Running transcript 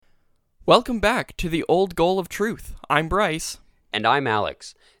Welcome back to the Old Goal of Truth. I'm Bryce. And I'm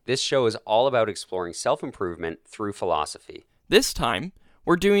Alex. This show is all about exploring self-improvement through philosophy. This time,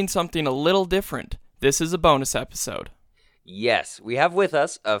 we're doing something a little different. This is a bonus episode. Yes, we have with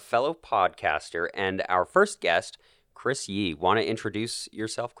us a fellow podcaster and our first guest, Chris Yee. Want to introduce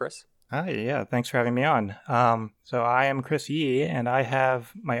yourself, Chris? Hi, yeah, thanks for having me on. So I am Chris Yee, and I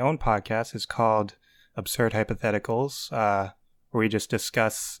have my own podcast. It's called Absurd Hypotheticals, where we just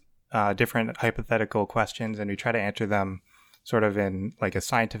discuss different hypothetical questions, and we try to answer them sort of in like a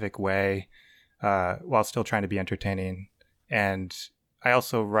scientific way, while still trying to be entertaining. And I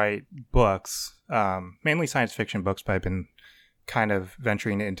also write books, mainly science fiction books, but I've been kind of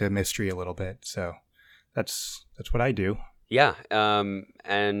venturing into mystery a little bit. So that's what I do. Yeah,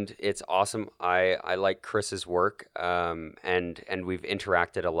 and it's awesome. I like Chris's work, and we've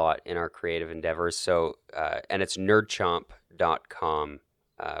interacted a lot in our creative endeavors. So, and it's nerdchomp.com,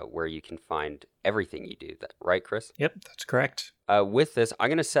 where you can find everything you do. Right, Chris? Yep, that's correct. With this, I'm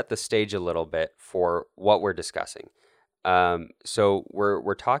going to set the stage a little bit for what we're discussing. So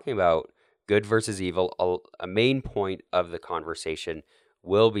we're talking about good versus evil. A main point of the conversation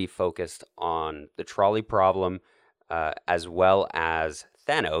will be focused on the trolley problem, as well as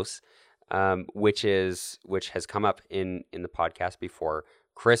Thanos, which has come up in the podcast before.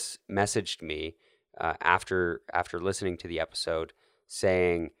 Chris messaged me after listening to the episode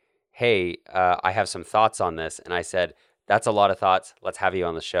saying, "Hey, I have some thoughts on this," and I said, "That's a lot of thoughts. Let's have you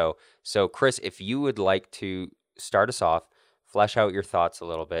on the show." So, Chris, if you would like to start us off, flesh out your thoughts a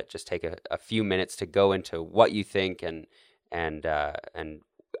little bit. Just take a few minutes to go into what you think and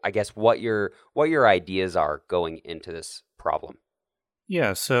I guess what your ideas are going into this problem.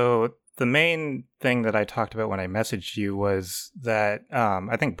 Yeah, so the main thing that I talked about when I messaged you was that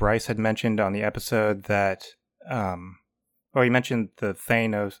I think Bryce had mentioned on the episode that, he mentioned the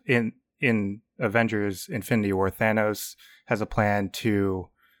Thanos in Avengers Infinity War. Thanos has a plan to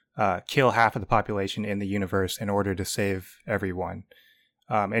kill half of the population in the universe in order to save everyone.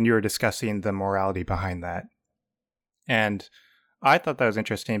 And you were discussing the morality behind that. And I thought that was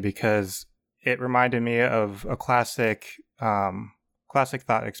interesting because it reminded me of a classic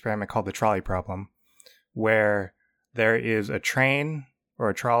thought experiment called the trolley problem, where there is a train or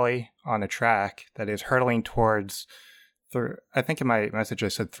a trolley on a track that is hurtling towards, I think in my message I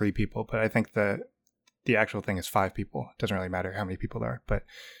said 3 people, but I think the actual thing is 5 people. It doesn't really matter how many people there are, but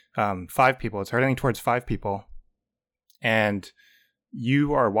 5 people. It's hurtling towards 5 people, and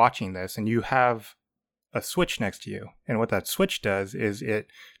you are watching this, and you have a switch next to you. And what that switch does is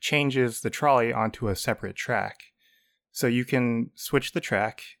it changes the trolley onto a separate track. So you can switch the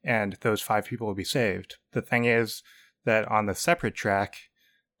track and those 5 people will be saved. The thing is that on the separate track,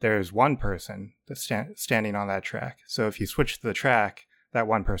 there's one person that's standing on that track. So if you switch the track, that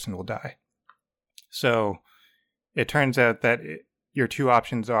one person will die. So it turns out that your 2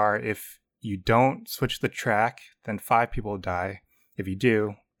 options are, if you don't switch the track, then 5 people will die. If you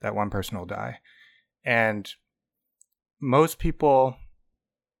do, that one person will die. And most people,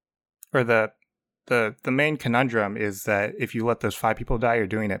 or the main conundrum is that if you let those 5 people die, you're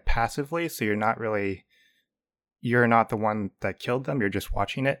doing it passively. So you're not the one that killed them. You're just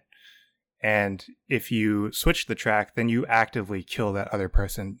watching it. And if you switch the track, then you actively kill that other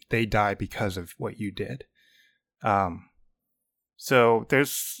person. They die because of what you did. So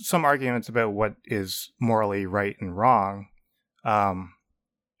there's some arguments about what is morally right and wrong.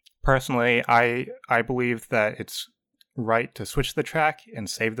 Personally, I believe that it's right to switch the track and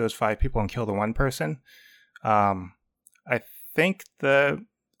save those 5 people and kill the one person. I think the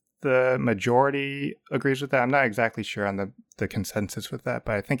majority agrees with that. I'm not exactly sure on the consensus with that,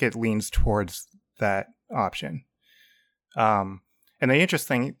 but I think it leans towards that option. And the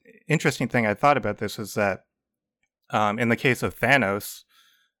interesting thing I thought about this is that in the case of Thanos,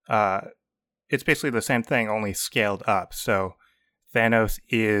 it's basically the same thing, only scaled up. So Thanos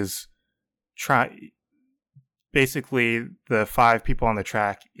is basically the 5 people on the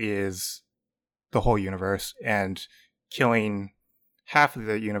track is the whole universe, and killing half of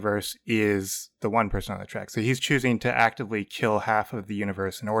the universe is the one person on the track. So he's choosing to actively kill half of the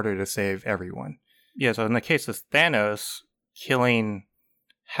universe in order to save everyone. Yeah, so in the case of Thanos, killing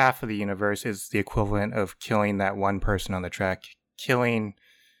half of the universe is the equivalent of killing that one person on the track. Killing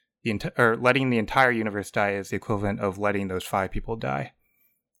letting the entire universe die is the equivalent of letting those 5 people die.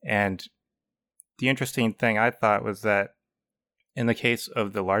 And the interesting thing I thought was that in the case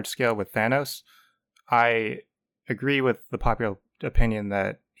of the large scale with Thanos, I agree with the popular opinion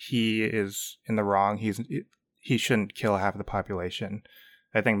that he is in the wrong. He shouldn't kill half of the population.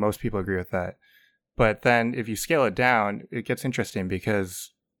 I think most people agree with that. But then if you scale it down, it gets interesting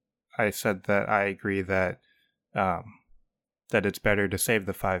because I said that I agree that that it's better to save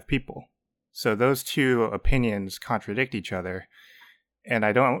the 5 people. So those two opinions contradict each other, and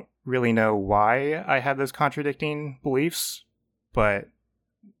I don't really know why I have those contradicting beliefs, but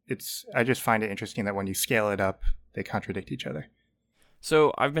I just find it interesting that when you scale it up, they contradict each other.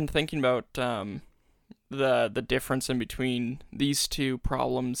 So I've been thinking about the difference in between these two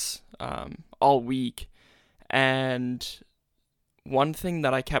problems all week, and one thing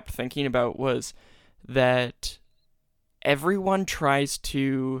that I kept thinking about was that everyone tries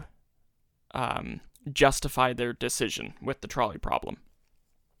to justify their decision with the trolley problem.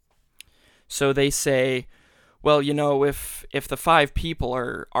 So they say, well, if the 5 people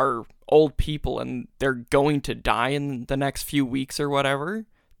are old people and they're going to die in the next few weeks or whatever,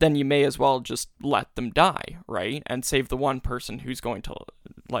 then you may as well just let them die, right? And save the one person who's going to,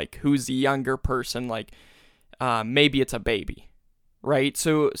 who's the younger person, maybe it's a baby, right?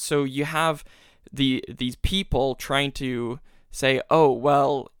 So you have these people trying to say, oh,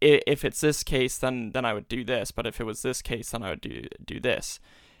 well, if it's this case, then I would do this, but if it was this case, then I would do this.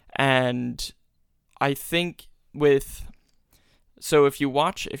 And I think if you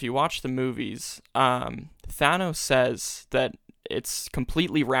watch the movies, Thanos says that it's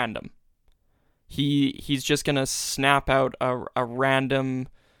completely random. He's just gonna snap out a random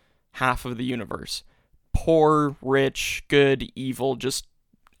half of the universe. Poor, rich, good, evil, just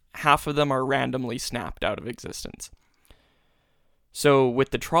half of them are randomly snapped out of existence. So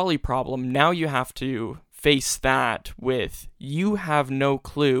with the trolley problem, now you have to face that with, you have no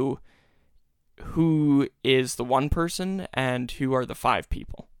clue who is the one person and who are the 5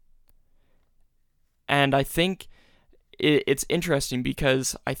 people. And I think it's interesting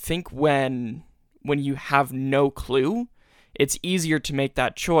because I think when you have no clue, it's easier to make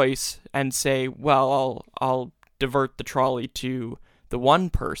that choice and say, well, I'll divert the trolley to the one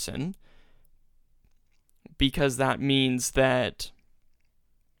person, because that means that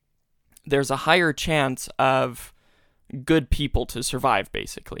there's a higher chance of good people to survive,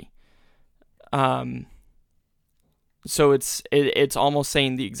 basically. So it's almost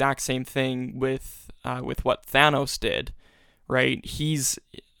saying the exact same thing with what Thanos did, right? He's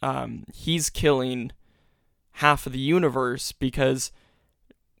killing half of the universe because,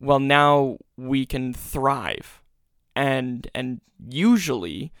 well, now we can thrive, and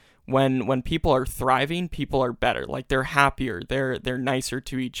usually when people are thriving, people are better, like they're happier, they're nicer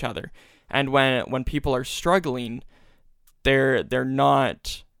to each other, and when people are struggling, they're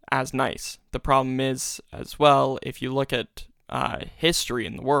not as nice. The problem is, as well, if you look at history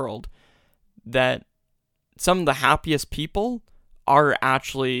in the world, that some of the happiest people are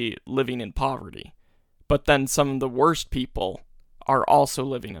actually living in poverty, but then some of the worst people are also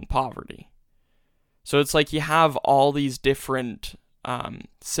living in poverty. So it's like you have all these different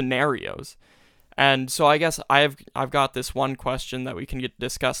scenarios. And so I guess I've got this one question that we can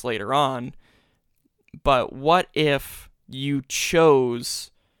discuss later on, but what if you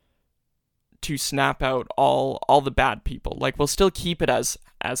chose to snap out all the bad people? Like, we'll still keep it as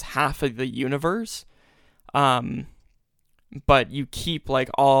half of the universe, but you keep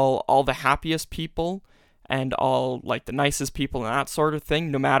all the happiest people and all the nicest people and that sort of thing,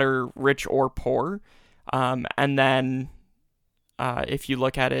 no matter rich or poor. And then if you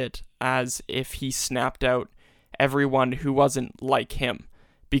look at it as if he snapped out everyone who wasn't like him,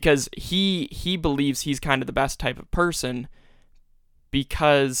 because he believes he's kind of the best type of person,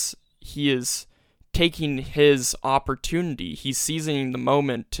 because he is taking his opportunity. He's seizing the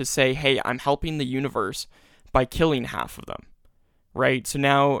moment to say, hey, I'm helping the universe by killing half of them, right? So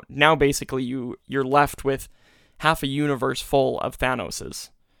now basically you're left with half a universe full of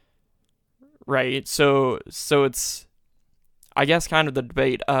Thanoses, right? So it's, I guess, kind of the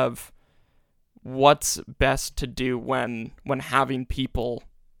debate of what's best to do when having people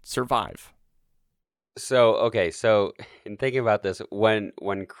survive. So in thinking about this, when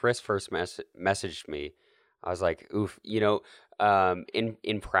Chris first messaged me, I was like, oof,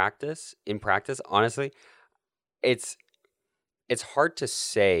 in practice, honestly, it's hard to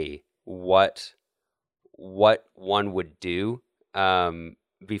say what one would do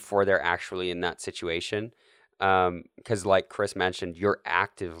before they're actually in that situation, because like Chris mentioned, you're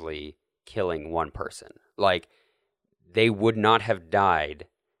actively killing one person. Like, they would not have died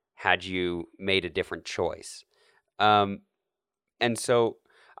had you made a different choice. And so,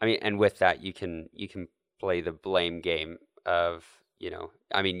 and with that, you can play the blame game of,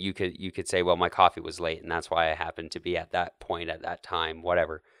 you could say, well, my coffee was late and that's why I happened to be at that point at that time,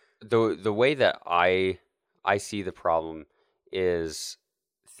 whatever. The way that I see the problem is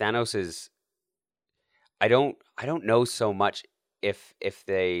Thanos is, I don't know so much if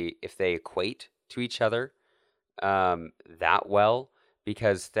they equate to each other that well,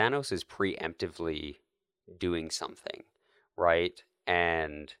 because Thanos is preemptively doing something, right?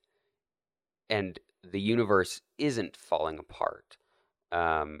 And the universe isn't falling apart.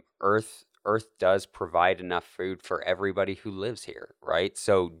 Earth does provide enough food for everybody who lives here, right?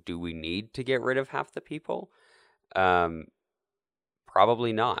 So do we need to get rid of half the people? Probably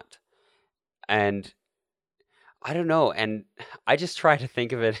not. And I don't know. And I just try to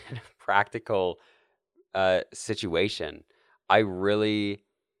think of it in a practical situation. I really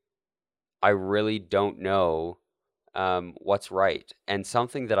don't know what's right. And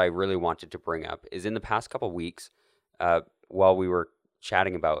something that I really wanted to bring up is in the past couple weeks, while we were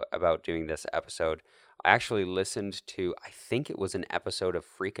chatting about doing this episode, I actually listened to, I think it was an episode of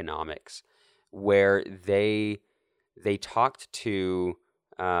Freakonomics, where they talked to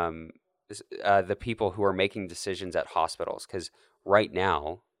the people who are making decisions at hospitals, because right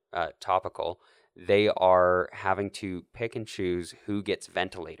now, topical, they are having to pick and choose who gets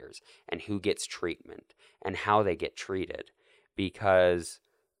ventilators and who gets treatment and how they get treated, because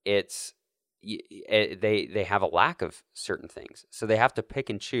they have a lack of certain things. So they have to pick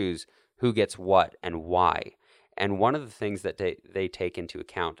and choose who gets what and why. And one of the things that they take into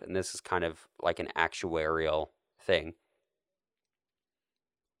account, and this is kind of like an actuarial thing,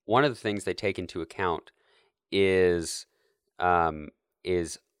 one of the things they take into account is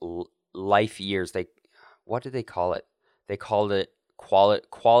life years. What did they call it? They called it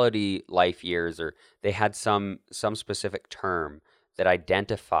quality life years, or they had some specific term that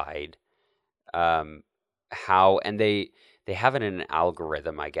identified how, and they have it in an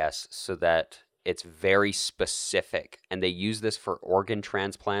algorithm, I guess, so that it's very specific, and they use this for organ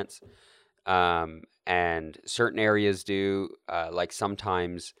transplants. And certain areas do, like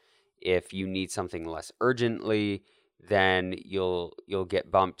sometimes if you need something less urgently, then you'll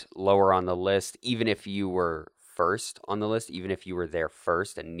get bumped lower on the list, even if you were first on the list, even if you were there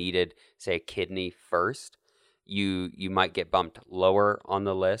first and needed, say, a kidney first, you might get bumped lower on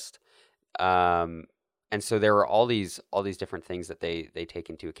the list. And so there are all these different things that they take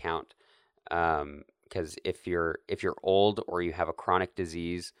into account. Because if you're old, or you have a chronic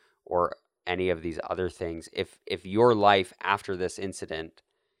disease, or any of these other things, if your life after this incident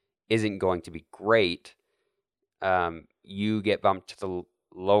isn't going to be great, you get bumped to the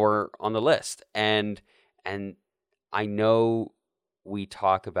lower on the list. And I know we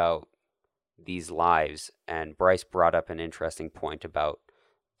talk about these lives, and Bryce brought up an interesting point about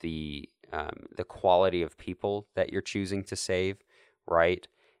the quality of people that you're choosing to save, right?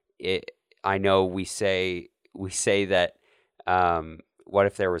 I know we say that, what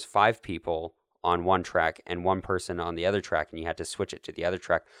if there was 5 people on one track and 1 person on the other track, and you had to switch it to the other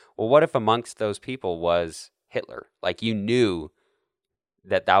track? Well, what if amongst those people was Hitler? Like, you knew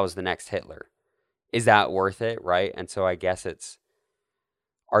that was the next Hitler. Is that worth it, right? And so I guess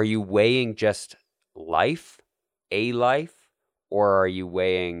are you weighing just a life, or are you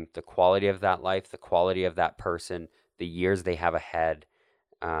weighing the quality of that life, the quality of that person, the years they have ahead,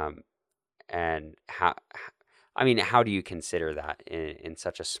 and how do you consider that in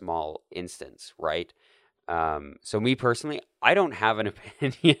such a small instance, right? So me personally, I don't have an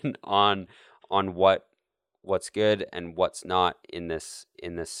opinion on what's good and what's not in this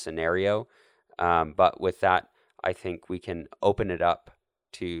scenario. But with that, I think we can open it up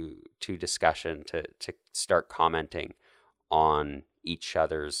to discussion, to start commenting on each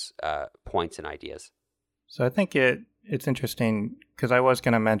other's points and ideas. So I think it's interesting, because I was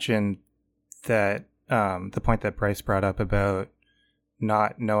going to mention that the point that Bryce brought up about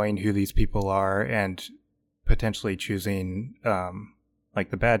not knowing who these people are and potentially choosing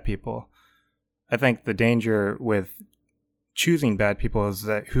like the bad people. I think the danger with choosing bad people is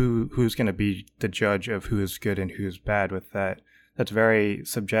that who's going to be the judge of who is good and who's bad with that. That's very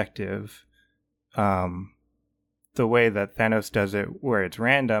subjective. The way that Thanos does it, where it's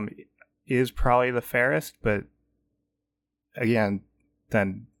random, is probably the fairest, but again,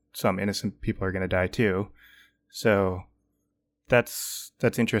 then some innocent people are going to die too. So that's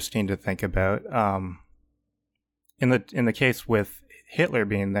interesting to think about. In the case with Hitler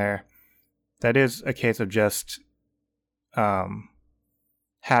being there, that is a case of just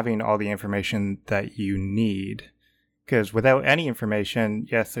having all the information that you need. Because without any information,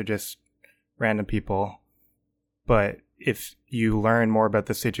 yes, they're just random people. But if you learn more about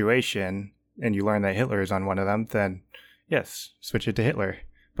the situation and you learn that Hitler is on one of them, then yes, switch it to Hitler.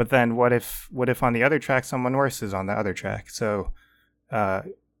 But then what if on the other track someone worse is on the other track? So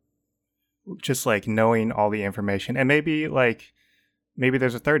just like knowing all the information, and maybe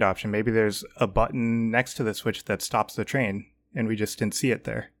there's a third option. Maybe there's a button next to the switch that stops the train. and we just didn't see it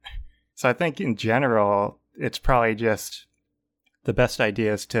there. So I think in general, it's probably just the best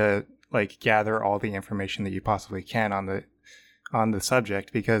idea is to like gather all the information that you possibly can on the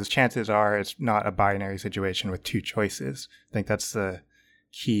subject, because chances are it's not a binary situation with two choices. I think that's the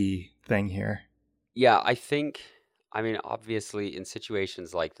key thing here. Yeah, I mean, obviously in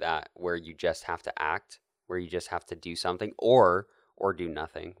situations like that where you just have to act, where you just have to do something or do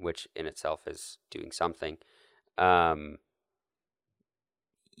nothing, which in itself is doing something.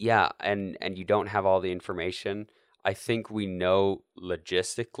 Yeah, and you don't have all the information. I think we know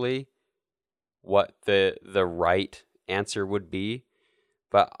logistically what the right answer would be,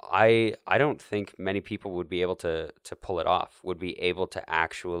 but I don't think many people would be able to pull it off, would be able to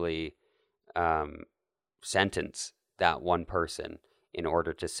actually sentence that one person in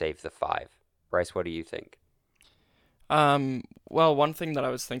order to save the 5. Bryce, what do you think? Well, one thing that I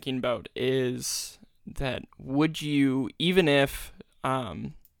was thinking about is that would you, even if,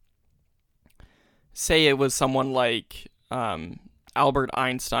 say it was someone like Albert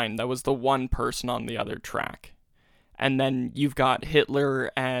Einstein that was the one person on the other track, and then you've got Hitler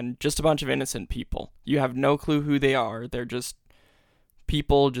and just a bunch of innocent people. You have no clue who they are. They're just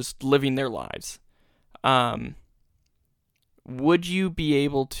people just living their lives. Would you be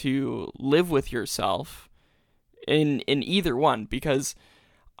able to live with yourself in either one? Because,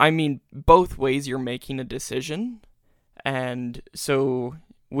 I mean, both ways you're making a decision. And so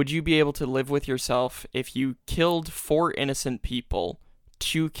would you be able to live with yourself if you killed 4 innocent people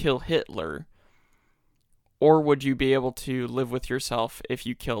to kill Hitler? Or would you be able to live with yourself if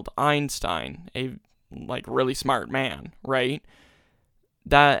you killed Einstein, a like really smart man, right?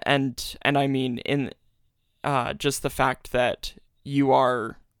 That and I mean in just the fact that you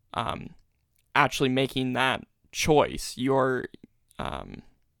are actually making that choice. You're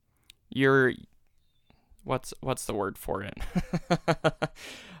what's the word for it?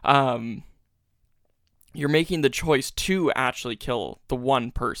 You're making the choice to actually kill the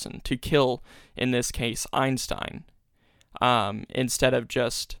one person, to kill, in this case, Einstein, instead of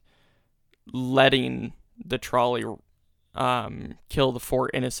just letting the trolley kill the 4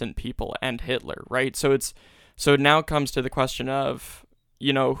 innocent people and Hitler, right? So it now comes to the question of,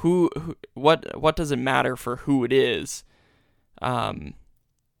 you know, what does it matter for who it is?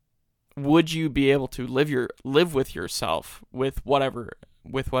 Would you be able to live with yourself with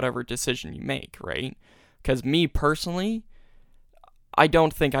whatever decision you make, right? Because me personally, I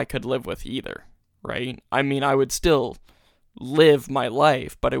don't think I could live with either, right? I mean, I would still live my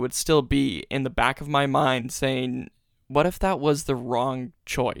life, but it would still be in the back of my mind saying, what if that was the wrong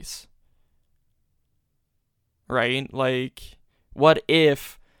choice? Right? Like, what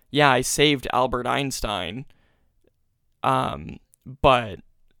if, yeah, I saved Albert Einstein, but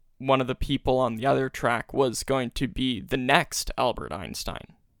one of the people on the other track was going to be the next Albert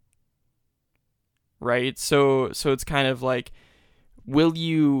Einstein? Right? So it's kind of like, will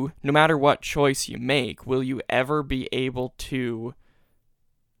you, no matter what choice you make, will you ever be able to,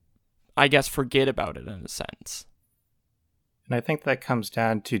 I guess, forget about it in a sense? And I think that comes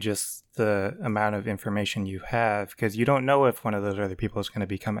down to just the amount of information you have, because you don't know if one of those other people is going to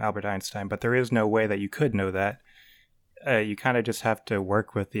become Albert Einstein, but there is no way that you could know that. You kind of just have to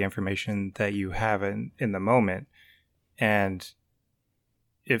work with the information that you have in the moment. And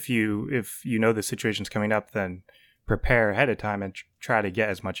if you know the situation's coming up, then prepare ahead of time and try to get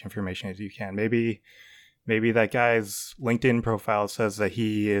as much information as you can. Maybe that guy's LinkedIn profile says that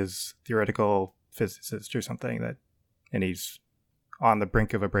he is theoretical physicist or something, and he's on the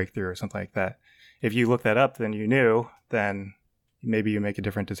brink of a breakthrough or something like that. If you look that up, then then maybe you make a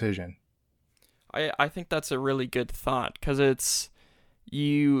different decision. I think that's a really good thought, because it's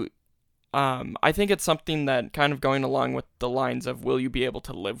I think it's something that, kind of going along with the lines of, will you be able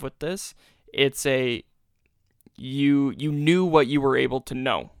to live with this? It's you knew what you were able to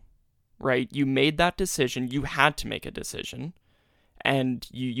know, right? You made that decision. You had to make a decision, and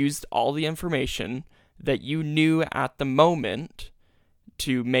you used all the information that you knew at the moment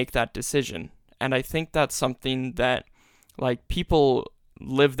to make that decision. And I think that's something that, like, people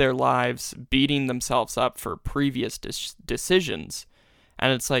live their lives beating themselves up for previous decisions.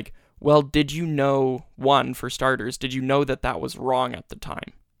 And it's like, well, did you know, one, for starters, did you know that was wrong at the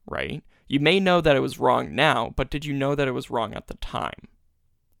time, right? You may know that it was wrong now, but did you know that it was wrong at the time?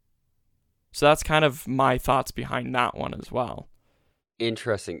 So that's kind of my thoughts behind that one as well.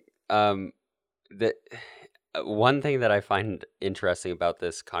 Interesting. The one thing that I find interesting about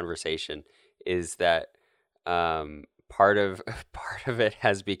this conversation is that part of it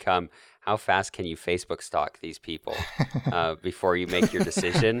has become, how fast can you Facebook stalk these people before you make your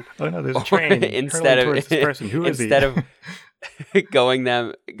decision? Oh no, there's a train instead of towards this person. Who is instead he? of going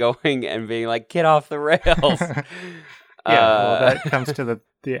and being like, get off the rails. Well, that comes to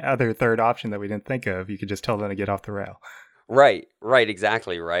the other third option that we didn't think of. You could just tell them to get off the rail. Right,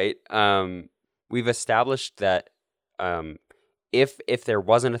 exactly, right. We've established that if there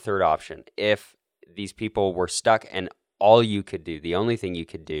wasn't a third option, if these people were stuck and the only thing you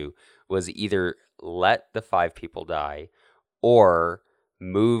could do was either let the 5 people die or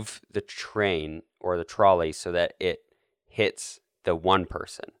move the train or the trolley so that it hits the one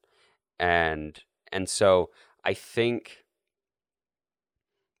person. And so I think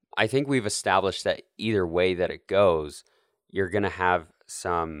we've established that either way that it goes, you're going to have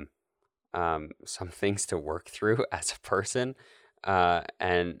some things to work through as a person.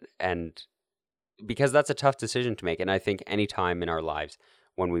 And because that's a tough decision to make. And I think any time in our lives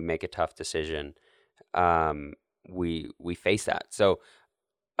when we make a tough decision, we face that. So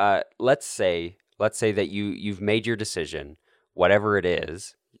let's say that you've made your decision, whatever it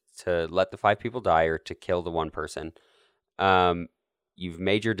is, to let the 5 people die or to kill the one person. You've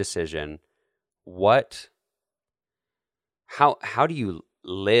made your decision. How do you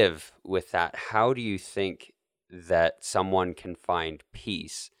live with that? How do you think that someone can find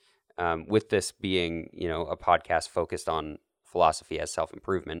peace? With this being, a podcast focused on philosophy as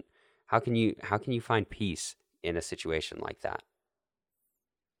self-improvement, how can you find peace in a situation like that?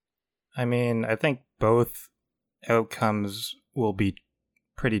 I mean, I think both outcomes will be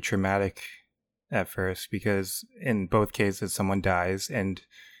pretty traumatic at first, because in both cases someone dies and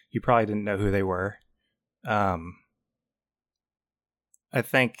you probably didn't know who they were. I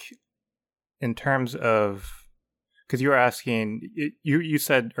think in terms of, because you were asking, you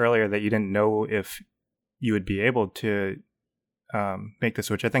said earlier that you didn't know if you would be able to make the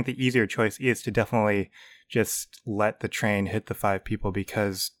switch. I think the easier choice is to definitely just let the train hit the 5 people,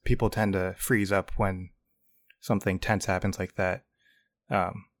 because people tend to freeze up when something tense happens like that.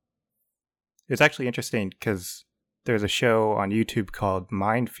 It's actually interesting because there's a show on YouTube called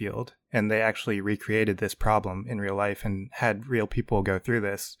Minefield, and they actually recreated this problem in real life and had real people go through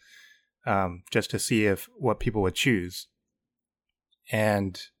this. Just to see what people would choose.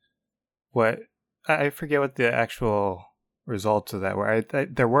 And I forget what the actual results of that were.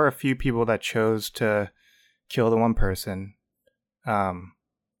 There were a few people that chose to kill the one person,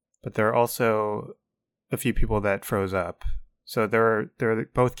 but there are also a few people that froze up. So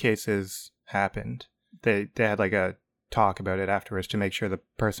both cases happened. They had like a talk about it afterwards to make sure the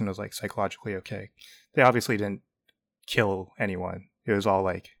person was like psychologically okay. They obviously didn't kill anyone. It was all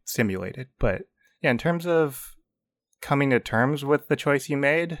like simulated. But yeah, in terms of coming to terms with the choice you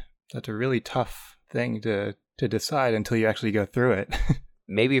made, that's a really tough thing to decide until you actually go through it.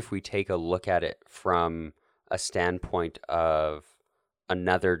 Maybe if we take a look at it from a standpoint of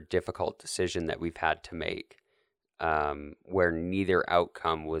another difficult decision that we've had to make, where neither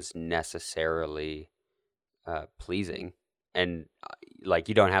outcome was necessarily pleasing. And like,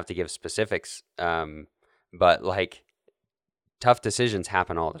 you don't have to give specifics, but like, tough decisions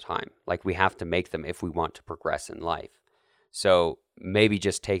happen all the time. Like, we have to make them if we want to progress in life. So maybe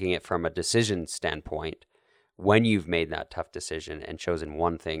just taking it from a decision standpoint, when you've made that tough decision and chosen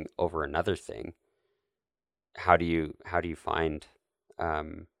one thing over another thing, how do you find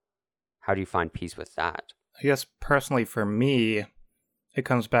peace with that? I guess personally for me, it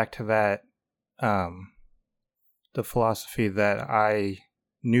comes back to that the philosophy that I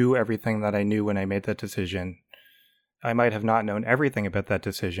knew everything that I knew when I made that decision. I might have not known everything about that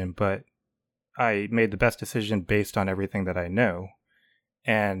decision, but I made the best decision based on everything that I know.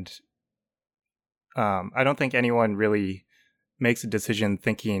 And I don't think anyone really makes a decision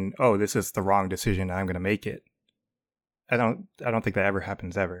thinking, "Oh, this is the wrong decision, I'm going to make it." I don't think that ever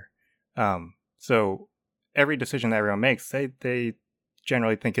happens ever. So every decision that everyone makes, they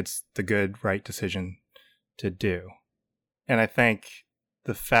generally think it's the good, right decision to do. And I think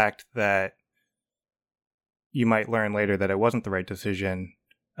the fact that you might learn later that it wasn't the right decision,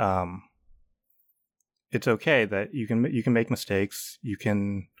 it's okay that you can make mistakes. You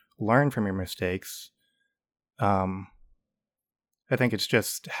can learn from your mistakes. I think it's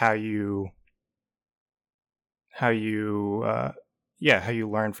just how you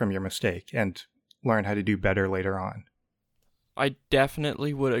learn from your mistake and learn how to do better later on. I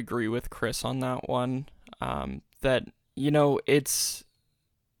definitely would agree with Chris on that one. That, it's,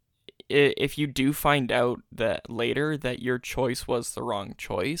 if you do find out that later that your choice was the wrong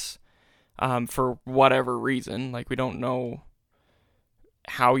choice, for whatever reason, like, we don't know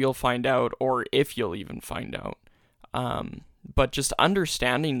how you'll find out or if you'll even find out. But just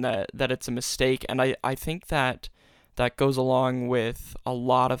understanding that it's a mistake. And I think that goes along with a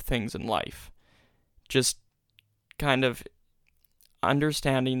lot of things in life. Just kind of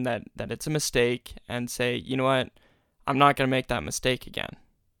understanding that it's a mistake and say, you know what, I'm not going to make that mistake again,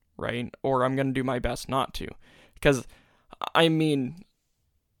 right? Or I'm going to do my best not to. Because, I mean,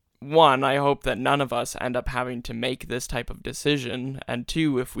 one, I hope that none of us end up having to make this type of decision. And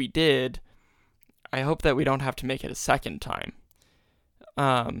two, if we did, I hope that we don't have to make it a second time.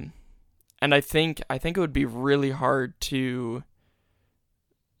 And I think it would be really hard to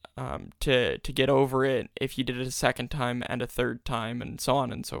get over it if you did it a second time and a third time and so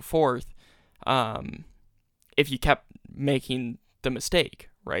on and so forth. If you kept making the mistake,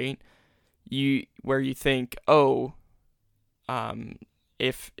 right? Where you think, oh,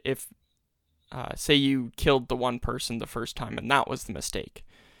 if say you killed the one person the first time and that was the mistake.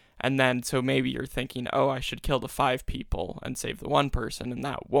 And then, so maybe you're thinking, oh, I should kill the 5 people and save the one person, and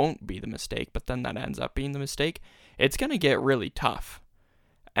that won't be the mistake, but then that ends up being the mistake. It's going to get really tough.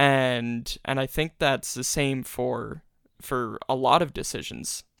 And I think that's the same for a lot of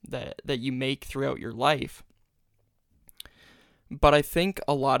decisions that you make throughout your life. But I think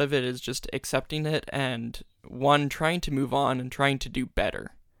a lot of it is just accepting it and, one, trying to move on and trying to do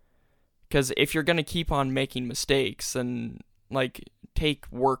better. Because if you're going to keep on making mistakes, and like, take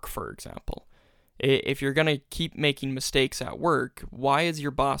work, for example. If you're going to keep making mistakes at work, why is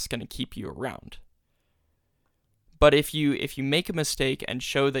your boss going to keep you around? But if you make a mistake and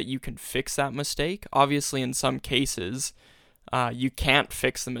show that you can fix that mistake, obviously in some cases, you can't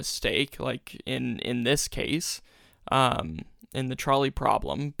fix the mistake, like in this case, in the trolley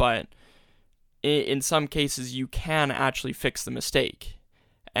problem, but in some cases you can actually fix the mistake.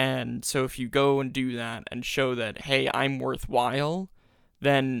 And so if you go and do that and show that, hey, I'm worthwhile,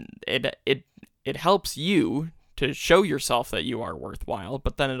 then it helps you to show yourself that you are worthwhile,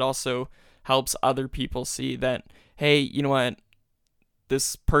 but then it also helps other people see that, hey, you know what,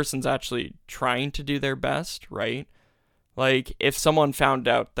 this person's actually trying to do their best, right? Like, if someone found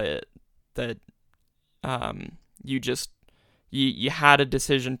out that you had a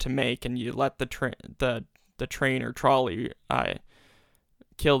decision to make and you let the train or trolley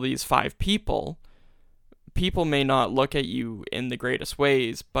kill these 5 people, people may not look at you in the greatest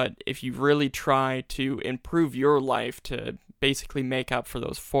ways, but if you really try to improve your life to basically make up for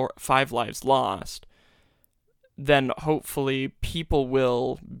those 5 lives lost, then hopefully people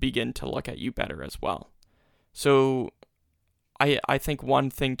will begin to look at you better as well. So I think one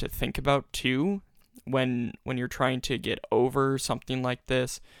thing to think about too, when you're trying to get over something like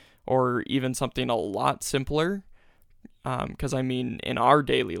this, or even something a lot simpler, because I mean, in our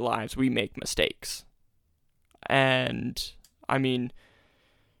daily lives, we make mistakes. And I mean,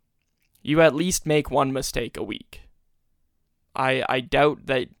 you at least make one mistake a week. I doubt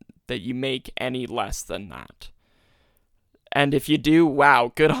that you make any less than that. And if you do,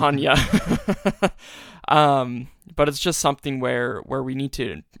 wow, good on ya. But it's just something where we need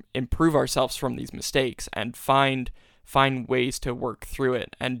to improve ourselves from these mistakes and find ways to work through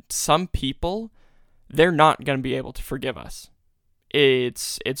it. And some people, they're not going to be able to forgive us.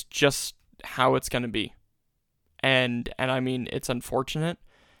 It's just how it's going to be. And I mean, it's unfortunate,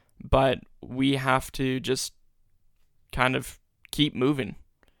 but we have to just kind of keep moving.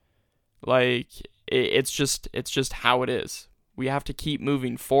 Like, it's just how it is. We have to keep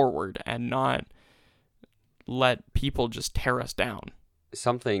moving forward and not let people just tear us down.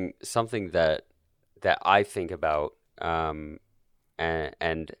 Something that I think about, and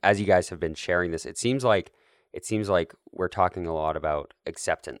as you guys have been sharing this, it seems like we're talking a lot about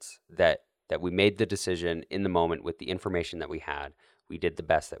acceptance, that we made the decision in the moment with the information that we had. We did the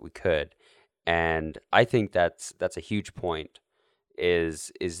best that we could. And I think that's a huge point,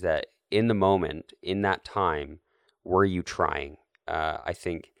 is that in the moment, in that time, were you trying? I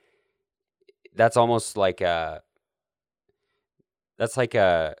think that's almost like it's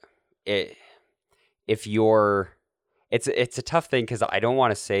a tough thing, because I don't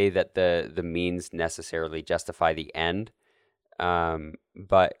want to say that the means necessarily justify the end.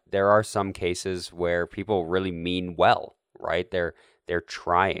 But there are some cases where people really mean well, right? They're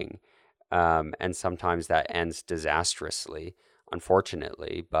trying, and sometimes that ends disastrously,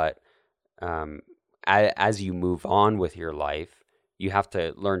 unfortunately. But as you move on with your life, you have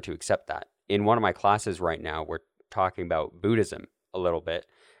to learn to accept that. In one of my classes right now, we're talking about Buddhism a little bit,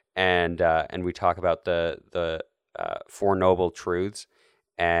 and we talk about the 4 noble truths,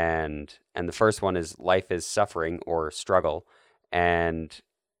 and the first one is life is suffering or struggle. And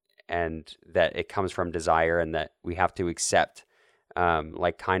that it comes from desire, and that we have to accept,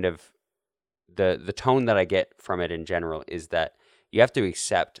 like, kind of the tone that I get from it in general is that you have to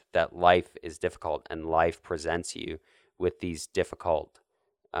accept that life is difficult and life presents you with these difficult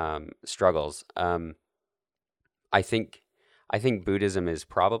struggles. I think I think Buddhism is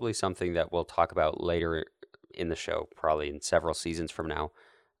probably something that we'll talk about later in the show, probably in several seasons from now.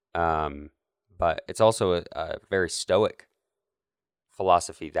 But it's also a very stoic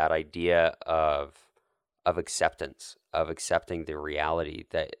philosophy, that idea of acceptance, of accepting the reality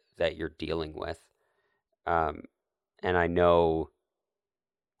that you're dealing with. And I know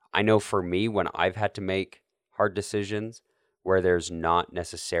for me, when I've had to make hard decisions where there's not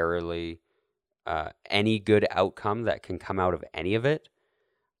necessarily any good outcome that can come out of any of it,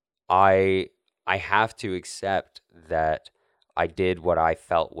 I have to accept that I did what I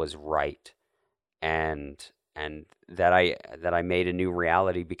felt was right, and that I made a new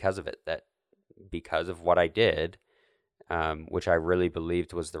reality because of it, that because of what I did, which I really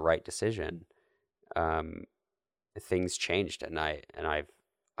believed was the right decision, things changed, and I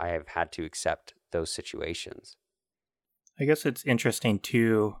have had to accept those situations. I guess it's interesting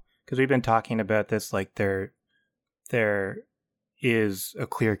too, because we've been talking about this, like there is a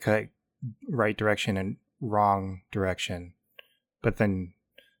clear-cut right direction and wrong direction, but then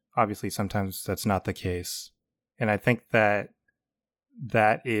obviously sometimes that's not the case. And I think that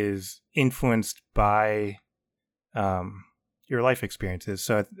is influenced by your life experiences.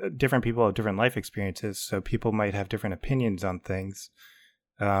 So different people have different life experiences, so people might have different opinions on things.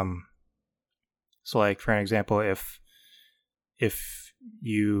 So like, for an example, if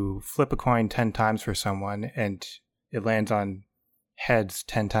you flip a coin 10 times for someone and it lands on heads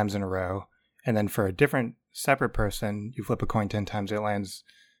 10 times in a row, and then for a different separate person, you flip a coin 10 times, it lands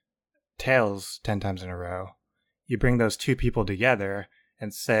tails 10 times in a row. You bring those two people together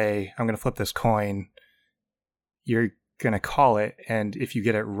and say, I'm going to flip this coin. You're going to call it, and if you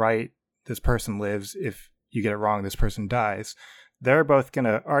get it right, this person lives. If you get it wrong, this person dies. They're both going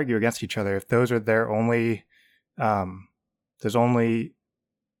to argue against each other. If those are their only, there's only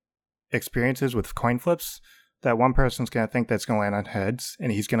experiences with coin flips, that one person's going to think that's going to land on heads,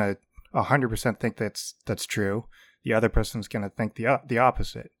 and he's going to 100% think that's true. The other person's going to think the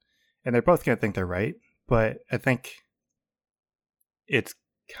opposite, and they're both going to think they're right. But I think it's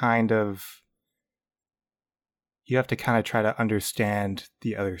kind of, you have to kind of try to understand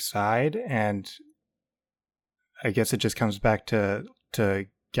the other side, and I guess it just comes back to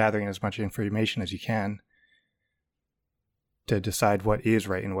gathering as much information as you can to decide what is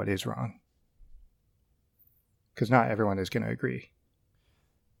right and what is wrong. Because not everyone is going to agree.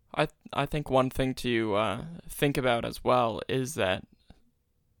 I think one thing to think about as well is that,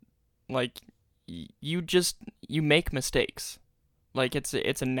 like, you make mistakes. Like, it's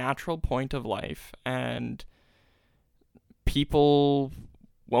a natural point of life, and people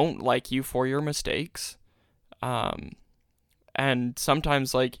won't like you for your mistakes. And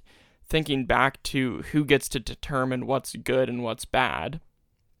sometimes, like, thinking back to who gets to determine what's good and what's bad,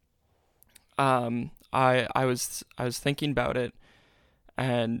 I was thinking about it,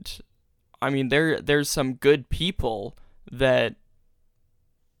 and I mean, there's some good people that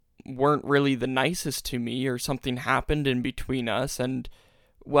weren't really the nicest to me, or something happened in between us, and,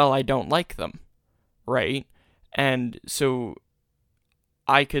 well, I don't like them, right? And so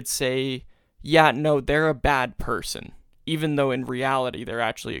I could say, yeah, no, they're a bad person, even though in reality they're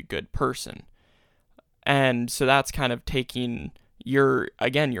actually a good person. And so that's kind of taking your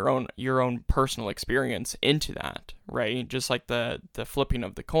own personal experience into that, right? Just like the flipping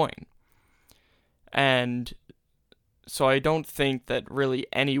of the coin. And so I don't think that really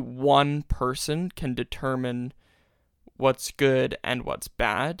any one person can determine what's good and what's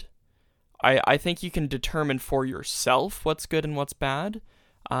bad. I think you can determine for yourself what's good and what's bad,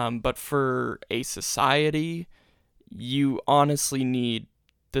 but for a society, you honestly need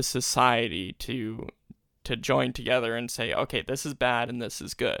the society to join together and say, okay, this is bad and this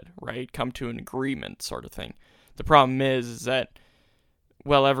is good, right? Come to an agreement, sort of thing. The problem is that,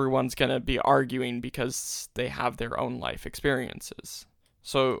 well, everyone's going to be arguing because they have their own life experiences.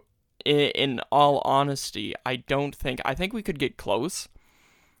 So in all honesty, I think we could get close,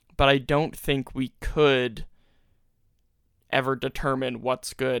 but I don't think we could ever determine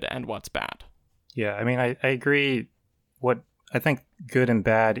what's good and what's bad. Yeah, I mean, I agree. What I think good and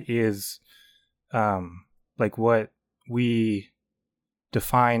bad is, like, what we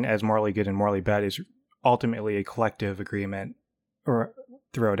define as morally good and morally bad is ultimately a collective agreement or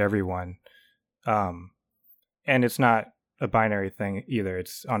throughout everyone. And it's not a binary thing either.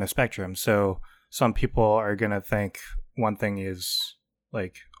 It's on a spectrum. So some people are going to think one thing is,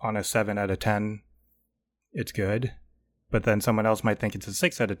 like, on a 7 out of 10, it's good. But then someone else might think it's a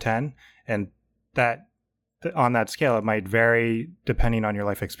 6 out of 10. And that, on that scale, it might vary depending on your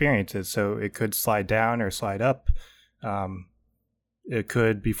life experiences. So it could slide down or slide up. It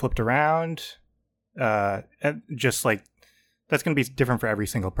could be flipped around. And just like that's going to be different for every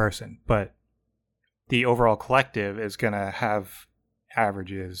single person, but the overall collective is going to have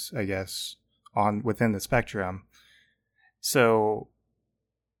averages, I guess, on within the spectrum. So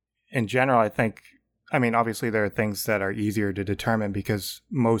in general, I mean, obviously there are things that are easier to determine because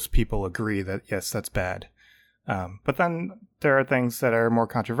most people agree that, yes, that's bad. But then there are things that are more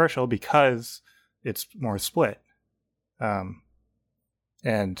controversial because it's more split.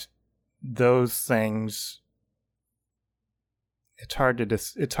 And those things, it's hard to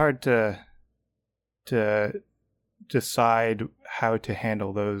decide how to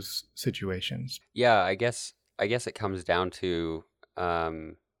handle those situations. Yeah, I guess it comes down to, I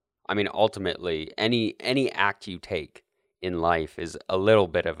mean, ultimately, any act you take in life is a little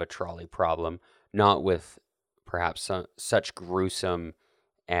bit of a trolley problem, not with perhaps such gruesome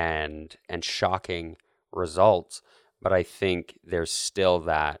and shocking results, but I think there's still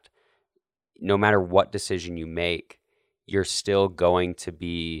that no matter what decision you make, you're still going to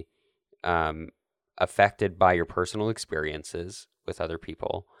be affected by your personal experiences with other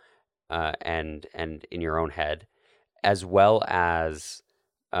people, and in your own head, as well as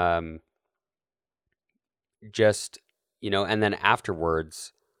just, and then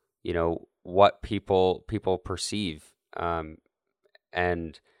afterwards, what people perceive,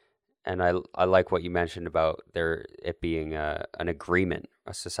 and I like what you mentioned about it being an agreement,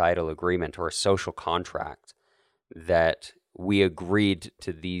 a societal agreement or a social contract, that we agreed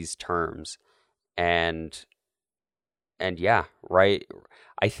to these terms, and yeah, right.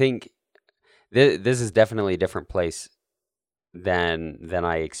 I think this is definitely a different place than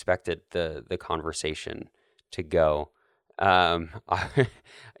I expected the conversation to go. Coming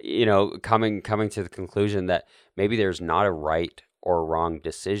to the conclusion that maybe there's not a right or wrong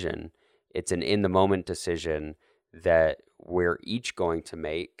decision. It's an in the moment decision that we're each going to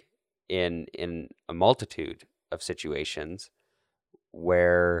make in a multitude of situations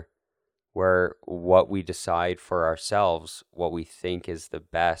where what we decide for ourselves, what we think is the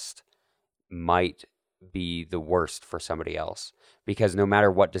best, might be the worst for somebody else. Because no matter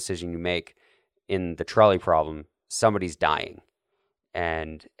what decision you make in the trolley problem, somebody's dying.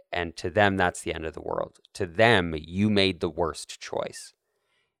 And to them, that's the end of the world. To them, you made the worst choice.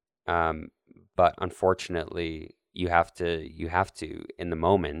 But unfortunately, you have to, in the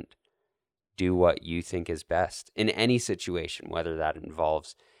moment, do what you think is best in any situation, whether that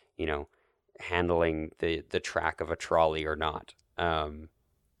involves, handling the track of a trolley or not. And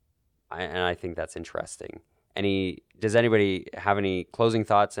I think that's interesting. Does anybody have any closing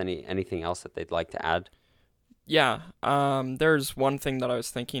thoughts? Anything else that they'd like to add? Yeah, there's one thing that I was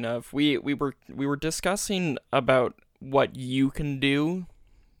thinking of. We were discussing about what you can do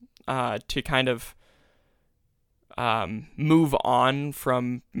to kind of move on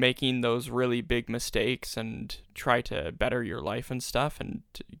from making those really big mistakes and try to better your life and stuff, and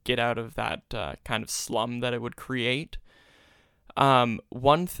to get out of that kind of slum that it would create.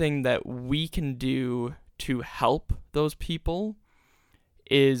 One thing that we can do to help those people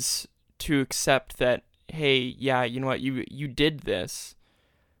is to accept that, hey, yeah, you know what, you did this,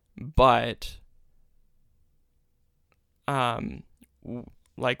 but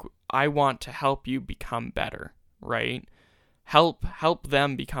like, I want to help you become better, right? Help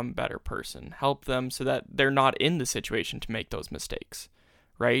them become a better person. Help them so that they're not in the situation to make those mistakes,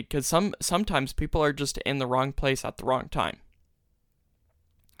 right? Because sometimes people are just in the wrong place at the wrong time.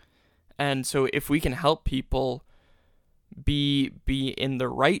 And so if we can help people be in the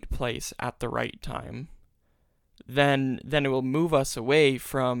right place at the right time, then it will move us away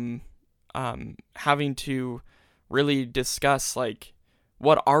from having to really discuss, like,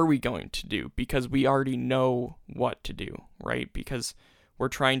 what are we going to do? Because we already know what to do, right? Because we're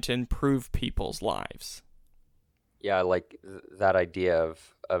trying to improve people's lives. Yeah, I like that idea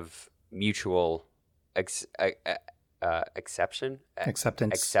of mutual acceptance.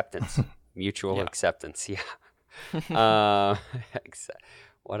 Mutual Yeah. acceptance. Yeah.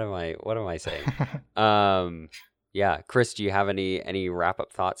 What am I saying? Yeah, Chris, do you have any wrap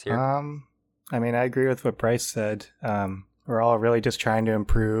up thoughts here? I mean, I agree with what Bryce said. We're all really just trying to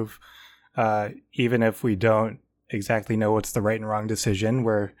improve. Even if we don't exactly know what's the right and wrong decision,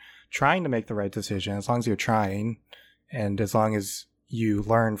 we're trying to make the right decision. As long as you're trying, and as long as you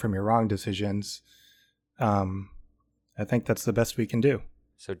learn from your wrong decisions, I think that's the best we can do.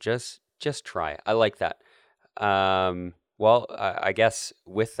 So just try. I like that. Well, I guess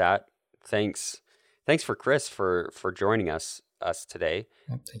with that, thanks for Chris for joining us today.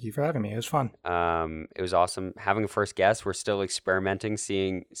 Thank you for having me. It was fun. It was awesome having a first guest. We're still experimenting,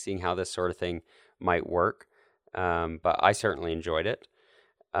 seeing how this sort of thing might work. But I certainly enjoyed it.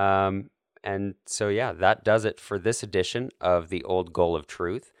 And so, yeah, that does it for this edition of the Old Goal of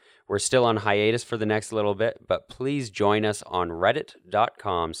Truth. We're still on hiatus for the next little bit, but please join us on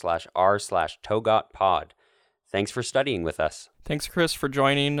reddit.com/r/togotpod. Thanks for studying with us. Thanks, Chris, for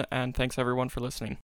joining, and thanks everyone for listening.